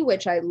movie,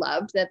 which I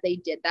loved that they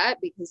did that,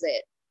 because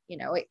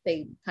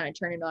they kind of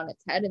turn it on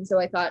its head. And so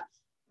I thought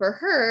for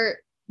her,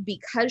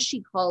 because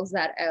she calls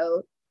that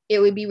out, it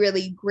would be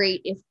really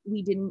great if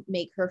we didn't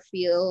make her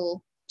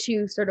feel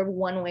too sort of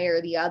one way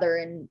or the other,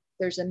 and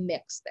there's a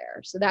mix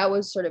there. So that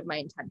was sort of my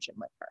intention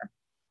with her.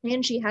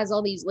 And she has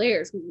all these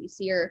layers because we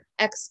see her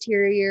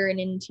exterior and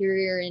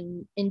interior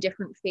in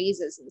different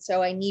phases. And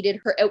so I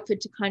needed her outfit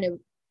to kind of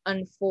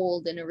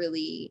unfold in a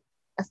really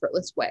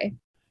effortless way.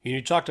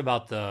 You talked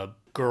about the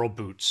girl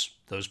boots,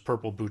 those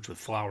purple boots with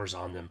flowers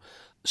on them.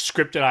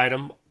 Scripted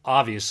item,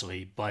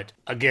 obviously, but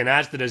again,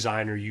 as the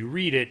designer, you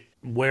read it,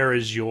 where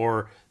is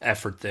your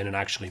effort then in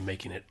actually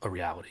making it a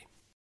reality?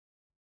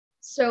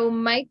 So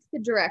Mike, the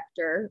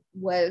director,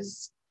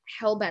 was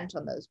hell-bent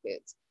on those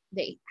boots.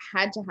 They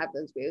had to have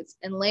those boots.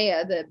 And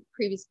Leia, the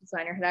previous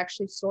designer, had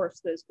actually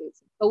sourced those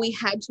boots. But we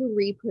had to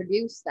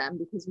reproduce them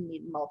because we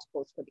needed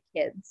multiples for the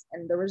kids.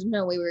 And there was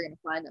no way we were going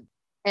to find them.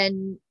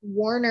 And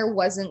Warner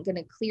wasn't going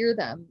to clear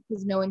them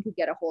because no one could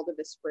get a hold of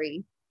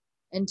Esprit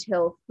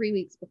until 3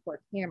 weeks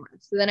before camera.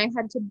 So then I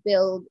had to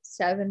build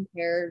 7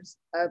 pairs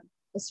of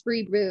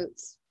Esprit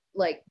boots,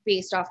 like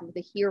based off of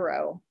the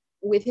hero,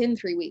 within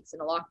 3 weeks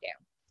in a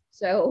lockdown.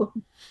 So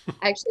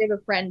I actually have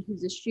a friend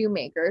who's a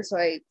shoemaker, so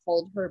I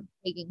called her,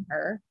 begging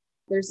her.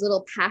 There's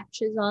little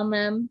patches on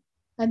them,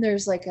 and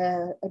there's like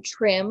a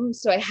trim.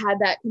 So I had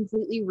that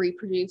completely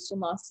reproduced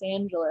in Los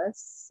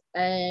Angeles.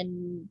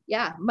 And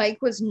yeah,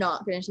 Mike was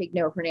not going to take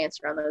no for an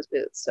answer on those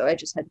boots. So I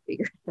just had to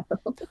figure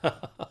it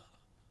out.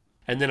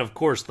 And then, of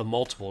course, the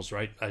multiples,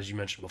 right? As you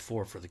mentioned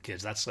before, for the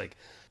kids, that's like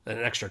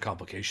an extra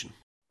complication.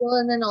 Well,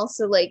 and then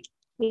also like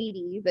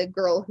Katie, the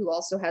girl who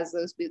also has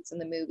those boots in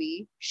the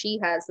movie, she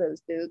has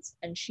those boots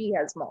and she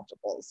has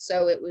multiples.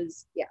 So it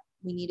was, yeah,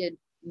 we needed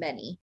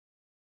many.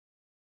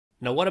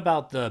 Now, what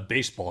about the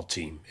baseball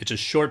team? It's a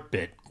short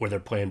bit where they're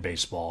playing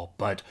baseball,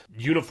 but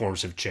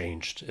uniforms have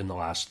changed in the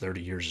last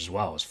 30 years as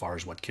well, as far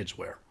as what kids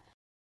wear.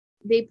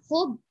 They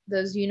pulled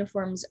those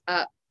uniforms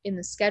up in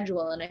the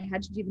schedule and I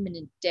had to do them in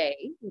a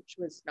day, which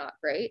was not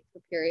great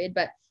for period.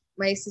 But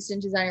my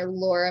assistant designer,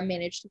 Laura,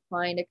 managed to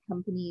find a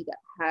company that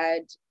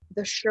had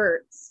the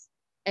shirts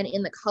and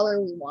in the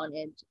color we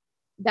wanted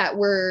that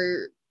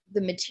were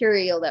the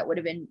material that would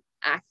have been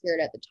accurate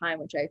at the time,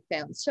 which I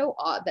found so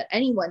odd that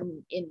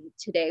anyone in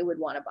today would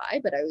want to buy,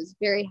 but I was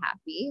very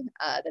happy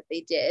that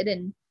they did.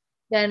 And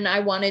then I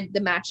wanted the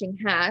matching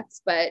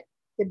hats, but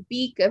the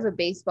beak of a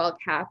baseball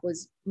cap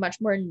was much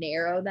more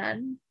narrow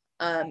then.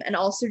 And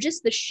also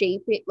just the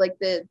shape, like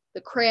the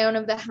crown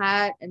of the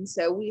hat. And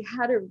so we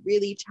had a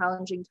really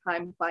challenging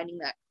time finding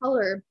that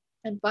color.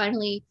 And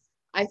finally,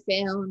 I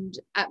found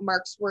at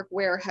Mark's Work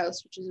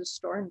Warehouse, which is a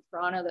store in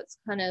Toronto that's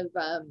kind of,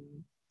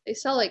 they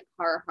sell like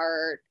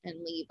Carhartt and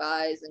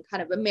Levi's and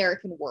kind of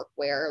American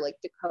workwear like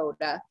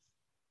Dakota.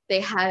 They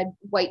had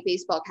white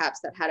baseball caps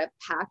that had a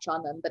patch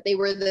on them, but they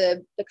were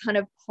the kind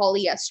of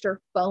polyester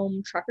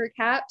foam trucker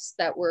caps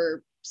that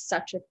were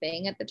such a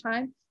thing at the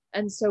time.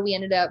 And so we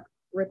ended up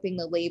ripping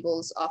the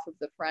labels off of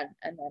the front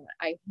and then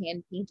I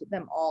hand painted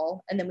them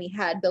all. And then we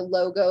had the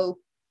logo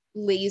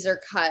laser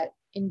cut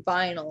in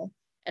vinyl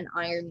and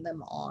ironed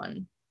them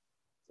on.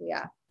 So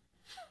yeah.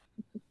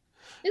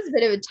 It was a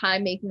bit of a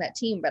time making that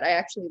team, but I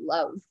actually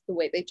love the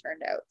way they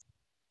turned out.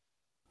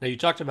 Now, you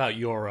talked about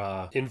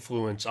your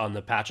influence on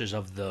the patches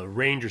of the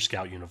Ranger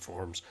Scout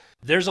uniforms.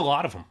 There's a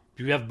lot of them.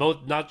 You have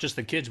both, not just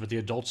the kids, but the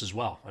adults as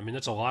well. I mean,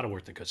 that's a lot of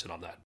work that goes in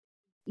on that.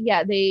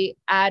 Yeah, they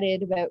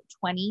added about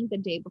 20 the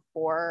day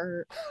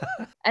before.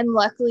 And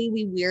luckily,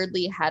 we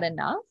weirdly had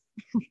enough.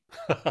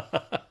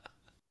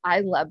 I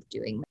loved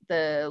doing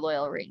the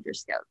Loyal Ranger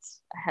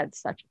Scouts. I had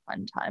such a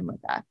fun time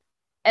with that.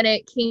 And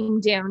it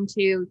came down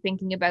to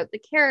thinking about the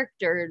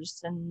characters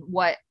and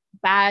what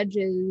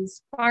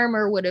badges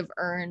Farmer would have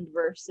earned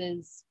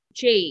versus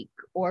Jake,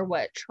 or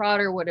what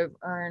Trotter would have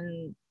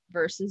earned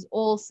versus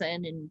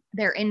Olsen and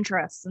their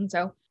interests. And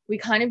so we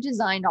kind of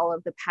designed all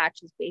of the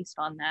patches based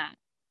on that.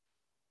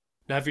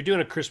 Now, if you're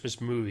doing a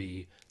Christmas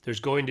movie, there's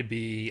going to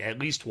be at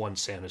least one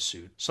Santa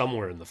suit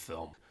somewhere in the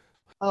film.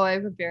 Oh, I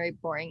have a very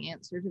boring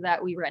answer to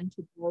that. We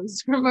rented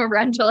those from a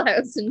rental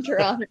house in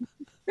Toronto.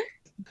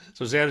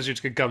 So Santa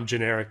suits could come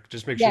generic.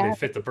 Just make sure they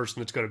fit the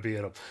person that's going to be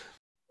in them.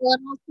 Well,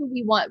 and also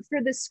we want,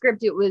 for the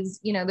script, it was,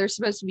 they're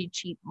supposed to be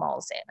cheap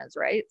mall Santas,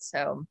 right?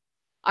 So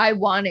I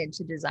wanted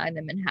to design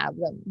them and have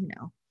them,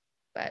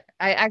 but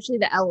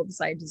the elves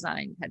I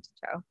designed head to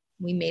toe.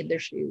 We made their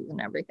shoes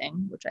and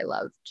everything, which I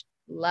loved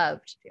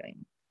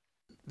doing.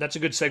 That's a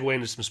good segue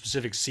into some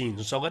specific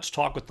scenes. So let's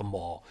talk with the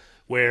mall,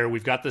 where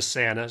we've got the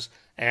Santas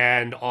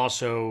and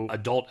also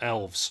adult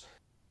elves.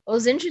 It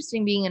was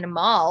interesting being in a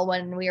mall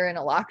when we were in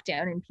a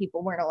lockdown and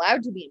people weren't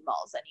allowed to be in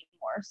malls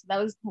anymore. So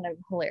that was kind of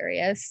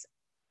hilarious.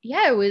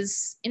 Yeah, it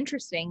was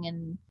interesting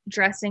and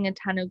dressing a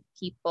ton of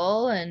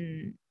people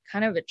and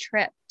kind of a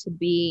trip to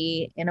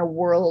be in a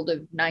world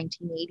of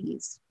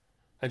 1980s.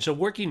 And so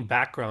working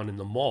background in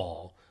the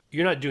mall,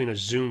 you're not doing a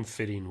Zoom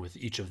fitting with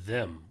each of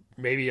them.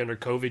 Maybe under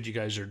COVID, you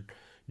guys are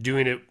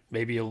doing it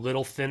maybe a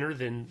little thinner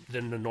than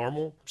the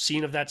normal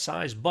scene of that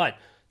size, but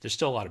there's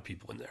still a lot of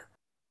people in there.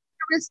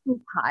 There was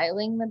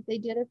compiling that they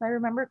did, if I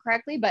remember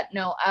correctly, but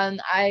no,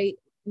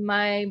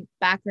 my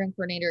background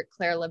coordinator,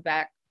 Claire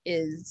Lebec,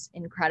 is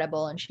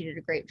incredible and she did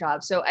a great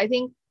job. So I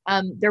think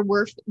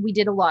we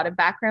did a lot of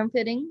background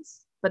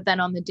fittings, but then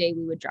on the day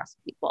we would dress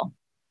people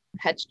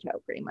head to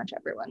toe, pretty much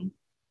everyone.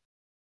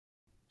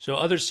 So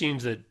other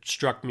scenes that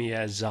struck me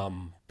as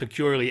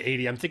peculiarly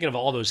 80, I'm thinking of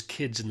all those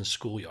kids in the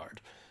schoolyard,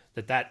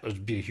 that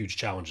would be a huge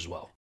challenge as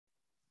well.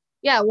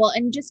 Yeah, well,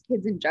 and just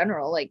kids in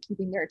general, like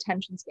keeping their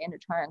attention span to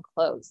try on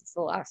clothes. It's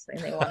the last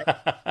thing they want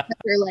to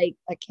They're like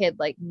a kid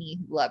like me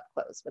who loved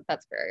clothes, but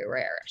that's very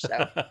rare.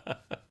 So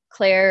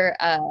Claire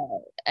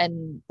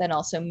and then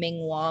also Ming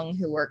Wong,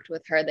 who worked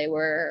with her, they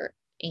were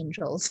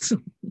angels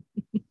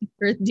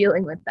for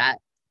dealing with that.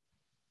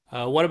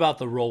 What about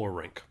the roller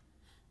rink?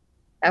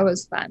 That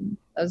was fun.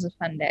 That was a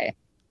fun day.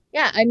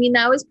 Yeah, I mean,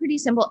 that was pretty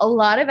simple. A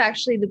lot of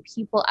actually the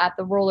people at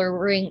the roller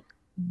rink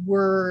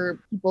were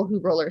people who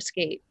roller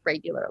skate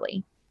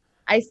regularly.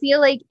 I feel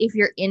like if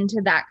you're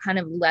into that kind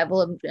of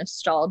level of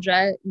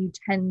nostalgia, you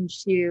tend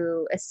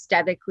to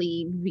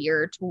aesthetically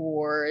veer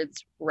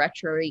towards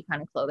retro-y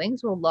kind of clothing.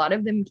 So a lot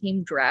of them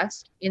came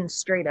dressed in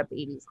straight up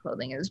 80s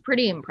clothing. It was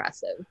pretty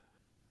impressive.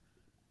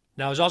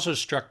 Now, I was also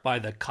struck by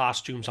the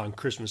costumes on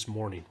Christmas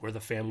morning where the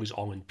family's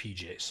all in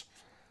PJs.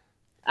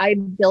 I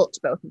built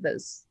both of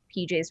those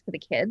PJs for the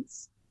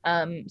kids.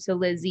 So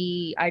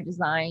Lizzie, I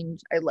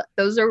designed,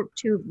 those are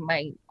two of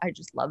I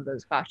just love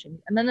those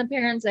costumes. And then the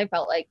parents, I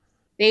felt like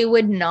they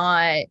would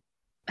not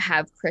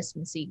have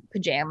Christmassy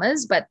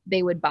pajamas, but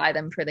they would buy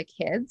them for the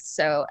kids.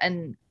 So,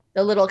 and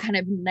the little kind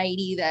of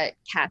nightie that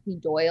Kathy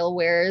Doyle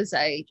wears,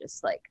 I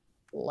just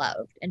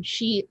loved, and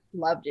she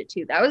loved it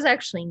too. That was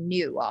actually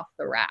new off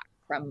the rack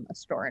from a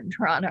store in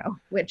Toronto,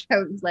 which I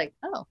was like,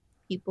 oh,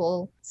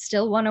 people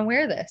still want to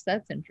wear this.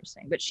 That's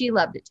interesting. But she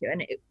loved it too.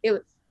 And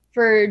it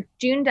for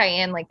June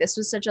Diane, like this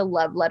was such a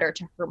love letter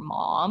to her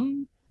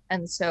mom.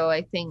 And so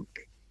I think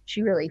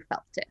she really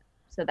felt it.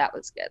 So that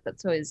was good.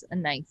 That's always a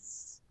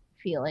nice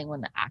feeling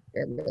when the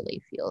actor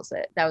really feels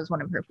it. That was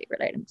one of her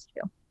favorite items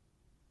too.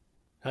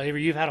 Now,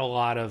 Avery, you've had a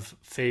lot of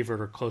favorite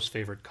or close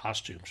favorite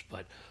costumes,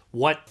 but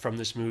what from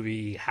this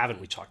movie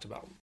haven't we talked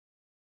about?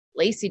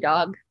 Lacey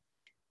dog.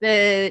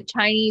 The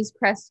Chinese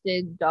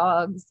crested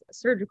dog's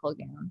surgical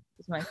gown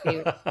is my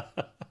favorite.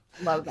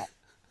 Love that.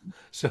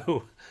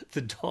 So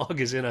the dog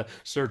is in a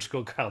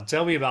surgical gown.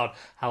 Tell me about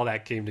how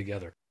that came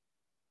together.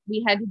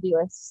 We had to do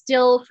a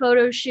still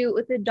photo shoot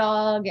with the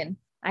dog, and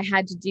I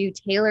had to do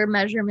tailor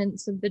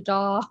measurements of the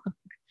dog.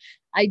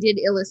 I did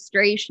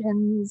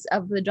illustrations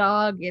of the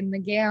dog in the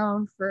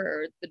gown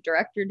for the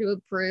director to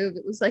approve.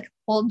 It was like a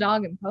whole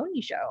dog and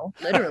pony show,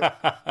 literally.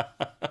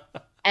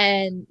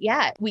 And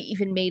yeah, we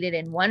even made it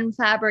in one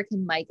fabric,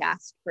 and Mike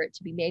asked for it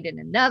to be made in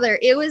another.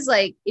 It was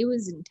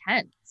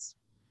intense,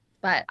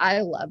 but I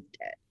loved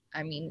it.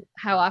 I mean,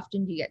 how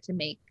often do you get to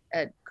make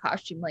a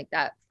costume like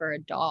that for a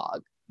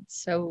dog?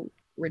 It's so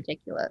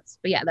ridiculous.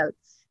 But yeah,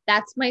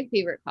 that's my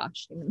favorite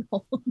costume in the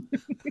whole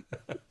movie.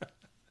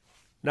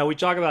 Now, we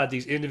talk about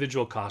these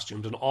individual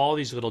costumes and all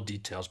these little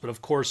details, but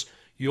of course,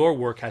 your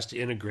work has to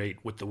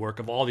integrate with the work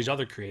of all these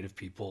other creative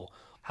people.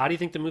 How do you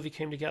think the movie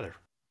came together?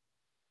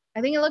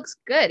 I think it looks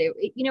good. It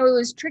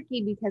was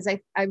tricky because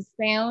I've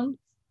found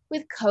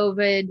with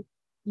COVID,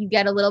 you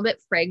get a little bit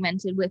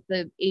fragmented with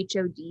the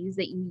HODs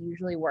that you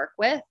usually work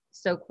with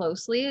so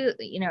closely.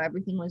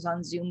 Everything was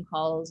on Zoom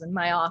calls, and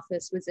my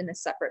office was in a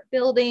separate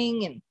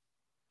building. And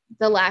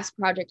the last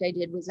project I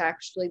did was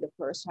actually the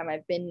first time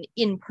I've been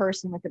in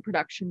person with a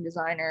production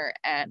designer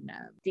and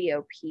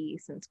DOP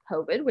since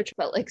COVID, which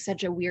felt like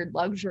such a weird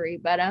luxury.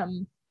 But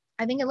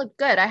I think it looked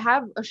good. I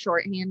have a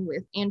shorthand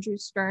with Andrew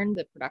Stern,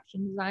 the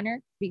production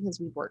designer, because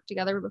we've worked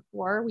together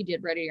before. We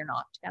did Ready or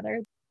Not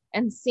together.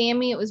 And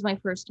Sammy, it was my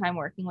first time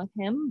working with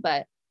him,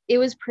 but it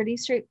was pretty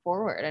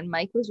straightforward. And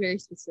Mike was very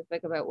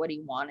specific about what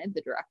he wanted,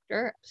 the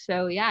director.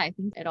 So yeah, I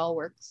think it all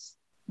works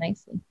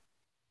nicely.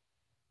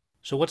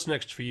 So what's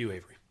next for you,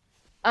 Avery?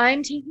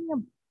 I'm taking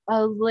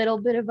a little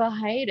bit of a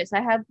hiatus.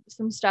 I have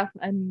some stuff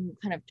I'm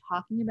kind of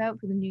talking about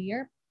for the new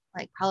year,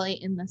 like probably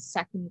in the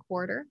second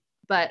quarter,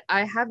 but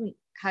I haven't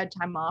had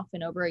time off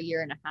in over a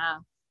year and a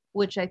half,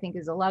 which I think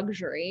is a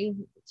luxury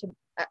to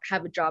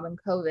have a job in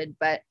COVID.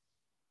 But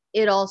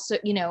it also,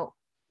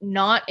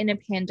 not in a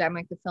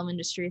pandemic, the film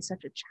industry is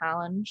such a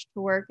challenge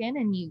to work in,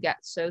 and you get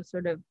so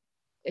sort of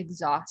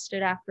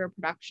exhausted after a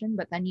production,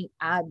 but then you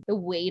add the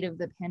weight of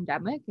the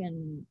pandemic,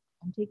 and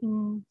I'm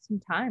taking some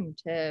time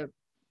to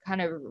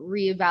kind of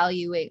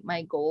reevaluate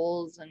my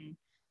goals and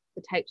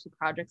the types of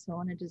projects I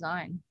want to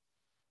design.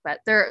 But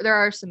there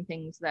are some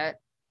things that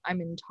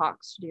I'm in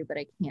talks to do, but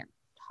I can't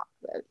talk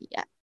about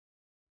yet.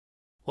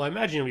 Well, I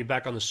imagine you'll be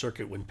back on the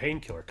circuit when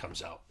Painkiller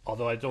comes out,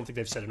 although I don't think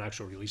they've set an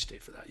actual release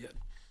date for that yet.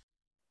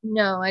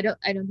 No, I don't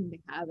think they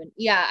haven't.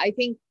 Yeah, I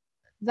think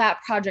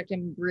that project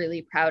I'm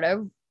really proud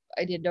of.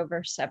 I did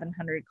over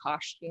 700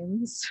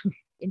 costumes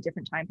in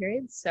different time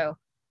periods. So,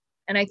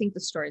 and I think the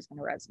story is going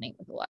to resonate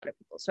with a lot of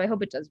people. So I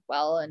hope it does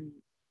well. And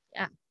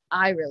yeah,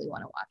 I really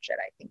want to watch it.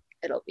 I think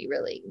it'll be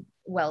really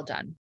well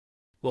done.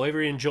 Well,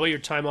 Avery, enjoy your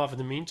time off in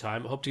the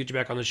meantime. I hope to get you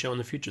back on the show in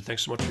the future.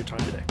 Thanks so much for your time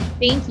today.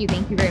 Thank you.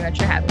 Thank you very much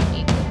for having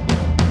me.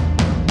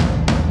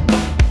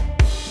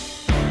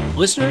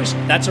 Listeners,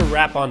 that's a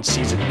wrap on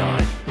Season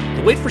 9.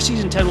 The wait for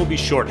Season 10 will be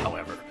short,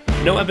 however.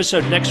 No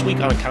episode next week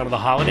on account of the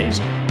holidays,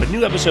 but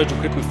new episodes will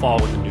quickly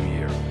follow in the new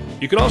year.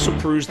 You can also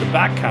peruse the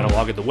back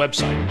catalog at the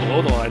website,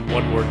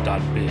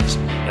 belowtheline.oneword.biz.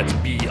 That's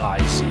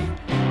B-I-Z.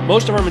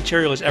 Most of our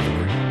material is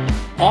evergreen.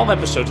 All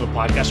episodes of the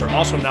podcast are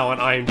also now on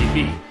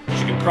IMDb, so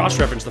you can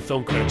cross-reference the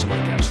film credits of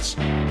our guests.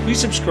 Please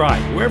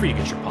subscribe wherever you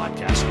get your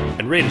podcast,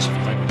 and rate us if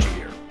you like what you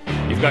hear.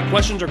 If you've got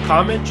questions or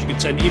comments, you can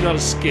send email to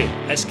Skid,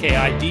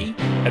 S-K-I-D,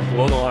 at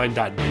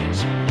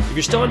belowtheline.biz. If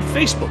you're still on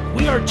Facebook,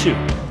 we are too.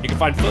 You can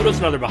find photos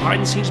and other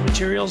behind-the-scenes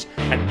materials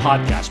at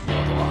Podcast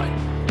Below the Line.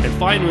 And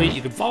finally,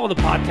 you can follow the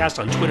podcast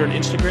on Twitter and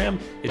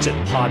Instagram. It's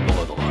at Pod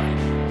Below the Line.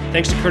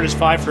 Thanks to Curtis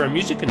Five for our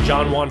music and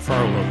John Wan for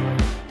our logo.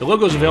 The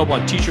logo is available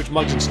on t-shirts,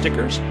 mugs, and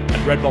stickers at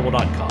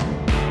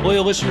redbubble.com.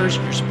 Loyal listeners,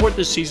 your support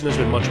this season has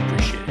been much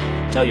appreciated.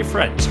 Tell your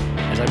friends.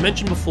 As I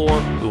mentioned before,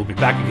 we will be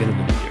back again in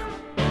the new year.